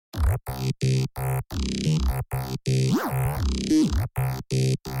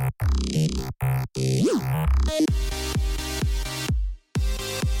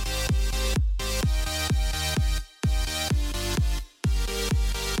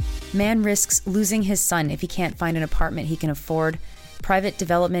Man risks losing his son if he can't find an apartment he can afford. Private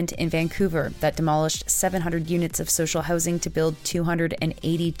development in Vancouver that demolished 700 units of social housing to build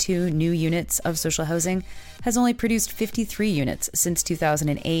 282 new units of social housing has only produced 53 units since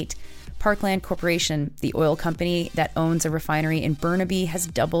 2008. Parkland Corporation, the oil company that owns a refinery in Burnaby, has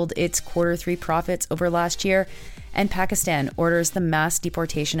doubled its Q3 profits over last year. And Pakistan orders the mass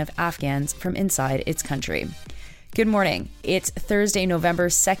deportation of Afghans from inside its country. Good morning. It's Thursday, November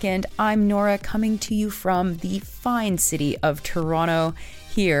 2nd. I'm Nora, coming to you from the fine city of Toronto.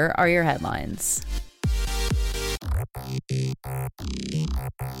 Here are your headlines.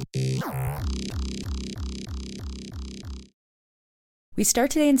 We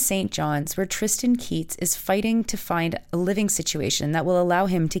start today in St. John's, where Tristan Keats is fighting to find a living situation that will allow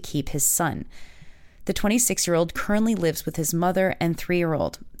him to keep his son. The 26-year-old currently lives with his mother and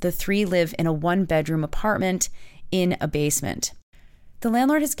 3-year-old. The three live in a one-bedroom apartment in a basement. The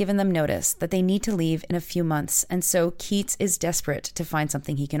landlord has given them notice that they need to leave in a few months, and so Keats is desperate to find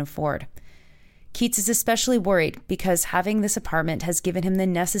something he can afford. Keats is especially worried because having this apartment has given him the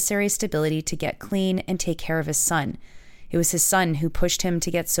necessary stability to get clean and take care of his son. It was his son who pushed him to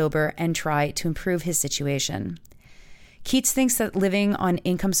get sober and try to improve his situation. Keats thinks that living on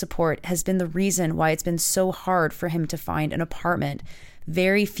income support has been the reason why it's been so hard for him to find an apartment.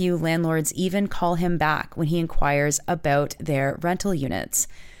 Very few landlords even call him back when he inquires about their rental units.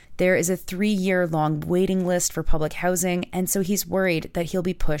 There is a 3-year-long waiting list for public housing, and so he's worried that he'll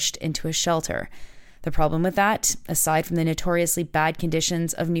be pushed into a shelter. The problem with that, aside from the notoriously bad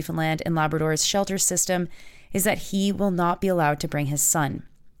conditions of Newfoundland and Labrador's shelter system, is that he will not be allowed to bring his son.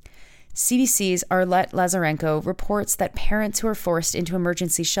 CBC's Arlette Lazarenko reports that parents who are forced into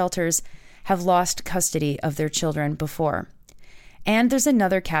emergency shelters have lost custody of their children before. And there's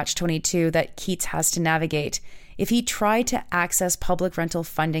another catch-22 that Keats has to navigate. If he tried to access public rental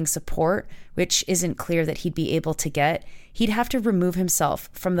funding support, which isn't clear that he'd be able to get, he'd have to remove himself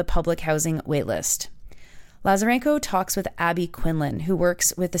from the public housing waitlist. Lazarenko talks with Abby Quinlan, who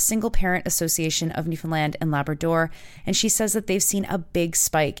works with the Single Parent Association of Newfoundland and Labrador, and she says that they've seen a big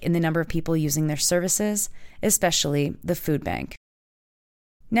spike in the number of people using their services, especially the food bank.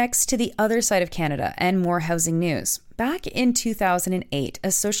 Next, to the other side of Canada and more housing news. Back in 2008,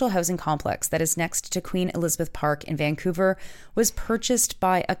 a social housing complex that is next to Queen Elizabeth Park in Vancouver was purchased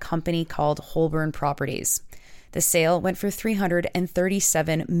by a company called Holburn Properties. The sale went for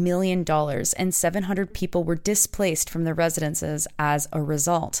 $337 million, and 700 people were displaced from their residences as a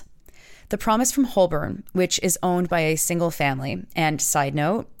result. The promise from Holburn, which is owned by a single family, and side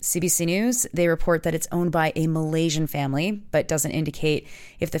note, CBC News, they report that it's owned by a Malaysian family, but doesn't indicate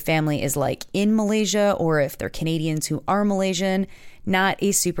if the family is like in Malaysia or if they're Canadians who are Malaysian. Not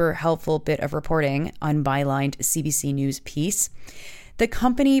a super helpful bit of reporting on bylined CBC News piece. The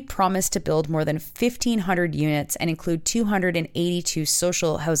company promised to build more than 1,500 units and include 282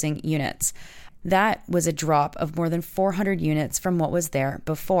 social housing units. That was a drop of more than 400 units from what was there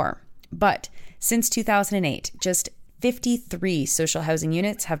before. But since 2008, just 53 social housing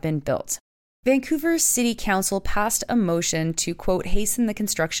units have been built. Vancouver City Council passed a motion to, quote, hasten the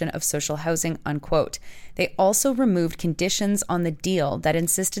construction of social housing, unquote. They also removed conditions on the deal that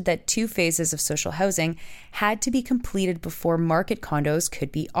insisted that 2 phases of social housing had to be completed before market condos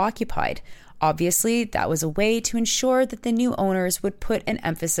could be occupied. Obviously, that was a way to ensure that the new owners would put an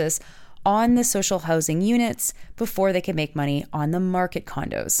emphasis on the social housing units before they could make money on the market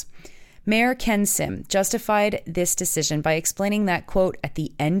condos. Mayor Ken Sim justified this decision by explaining that, quote, at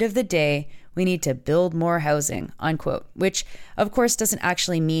the end of the day, we need to build more housing, unquote, which of course doesn't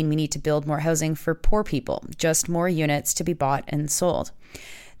actually mean we need to build more housing for poor people, just more units to be bought and sold.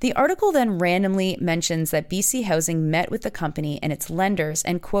 The article then randomly mentions that BC Housing met with the company and its lenders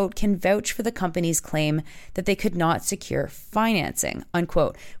and, quote, can vouch for the company's claim that they could not secure financing,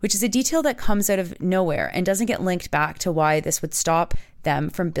 unquote, which is a detail that comes out of nowhere and doesn't get linked back to why this would stop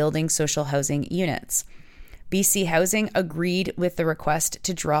them from building social housing units. BC Housing agreed with the request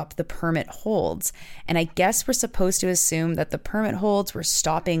to drop the permit holds, and I guess we're supposed to assume that the permit holds were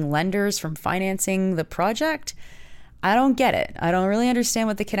stopping lenders from financing the project? I don't get it. I don't really understand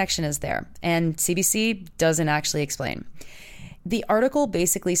what the connection is there, and CBC doesn't actually explain. The article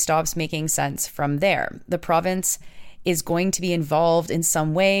basically stops making sense from there. The province is going to be involved in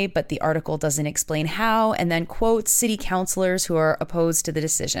some way, but the article doesn't explain how, and then quotes city councillors who are opposed to the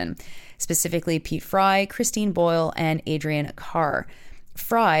decision, specifically Pete Fry, Christine Boyle, and Adrian Carr.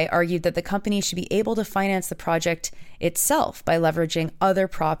 Fry argued that the company should be able to finance the project itself by leveraging other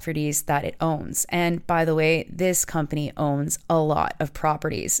properties that it owns. And by the way, this company owns a lot of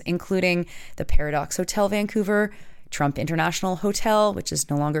properties, including the Paradox Hotel Vancouver, Trump International Hotel, which is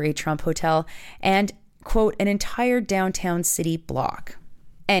no longer a Trump hotel, and, quote, an entire downtown city block.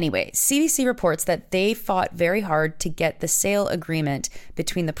 Anyway, CBC reports that they fought very hard to get the sale agreement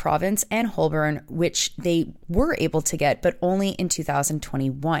between the province and Holborn, which they were able to get, but only in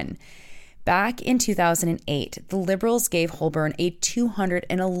 2021. Back in 2008, the Liberals gave Holborn a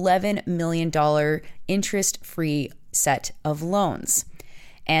 $211 million interest-free set of loans.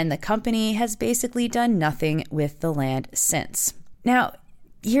 And the company has basically done nothing with the land since. Now,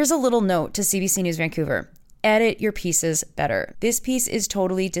 here's a little note to CBC News Vancouver. Edit your pieces better. This piece is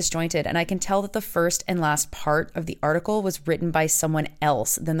totally disjointed, and I can tell that the first and last part of the article was written by someone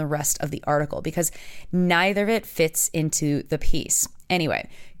else than the rest of the article because neither of it fits into the piece. Anyway,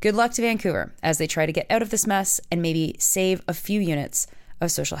 good luck to Vancouver as they try to get out of this mess and maybe save a few units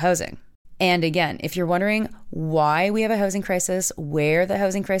of social housing. And again, if you're wondering why we have a housing crisis, where the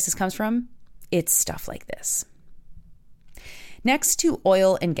housing crisis comes from, it's stuff like this. Next to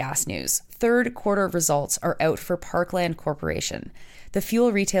oil and gas news, third quarter results are out for Parkland Corporation. The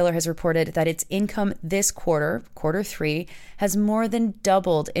fuel retailer has reported that its income this quarter, quarter three, has more than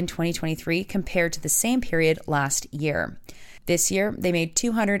doubled in 2023 compared to the same period last year. This year, they made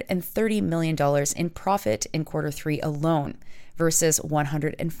 $230 million in profit in quarter three alone versus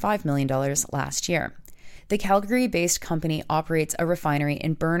 $105 million last year. The Calgary-based company operates a refinery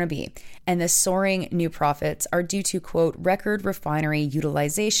in Burnaby, and the soaring new profits are due to, quote, record refinery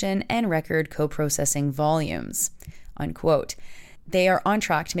utilization and record co-processing volumes, unquote. They are on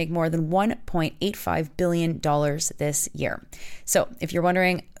track to make more than $1.85 billion this year. So if you're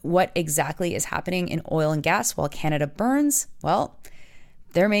wondering what exactly is happening in oil and gas while Canada burns, well,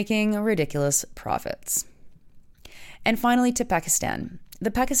 they're making ridiculous profits. And finally, to Pakistan. The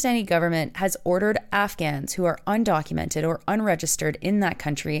Pakistani government has ordered Afghans who are undocumented or unregistered in that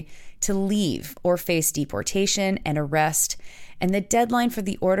country to leave or face deportation and arrest, and the deadline for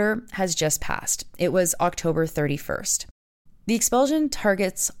the order has just passed. It was October 31st. The expulsion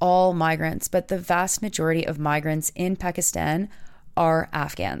targets all migrants, but the vast majority of migrants in Pakistan are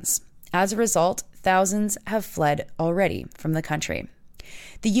Afghans. As a result, thousands have fled already from the country.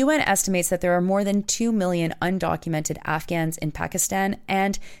 The UN estimates that there are more than 2 million undocumented Afghans in Pakistan,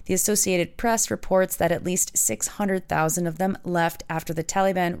 and the Associated Press reports that at least 600,000 of them left after the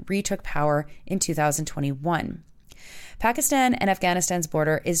Taliban retook power in 2021. Pakistan and Afghanistan's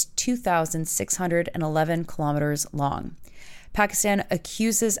border is 2,611 kilometers long. Pakistan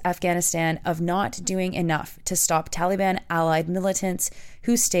accuses Afghanistan of not doing enough to stop Taliban-allied militants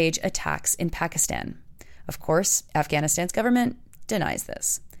who stage attacks in Pakistan. Of course, Afghanistan's government denies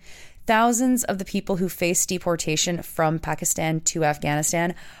this. Thousands of the people who face deportation from Pakistan to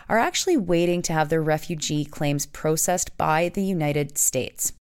Afghanistan are actually waiting to have their refugee claims processed by the United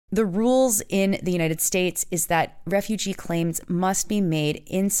States. The rules in the United States is that refugee claims must be made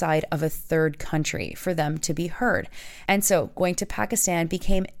inside of a third country for them to be heard. And so going to Pakistan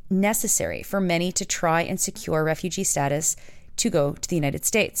became necessary for many to try and secure refugee status to go to the United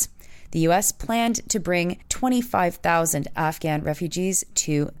States. The U.S. planned to bring 25,000 Afghan refugees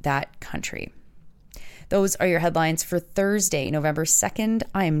to that country. Those are your headlines for Thursday, November 2nd.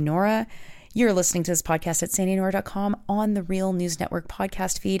 I am Nora. You're listening to this podcast at sandynora.com, on the Real News Network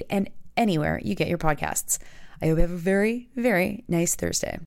podcast feed, and anywhere you get your podcasts. I hope you have a very, very nice Thursday.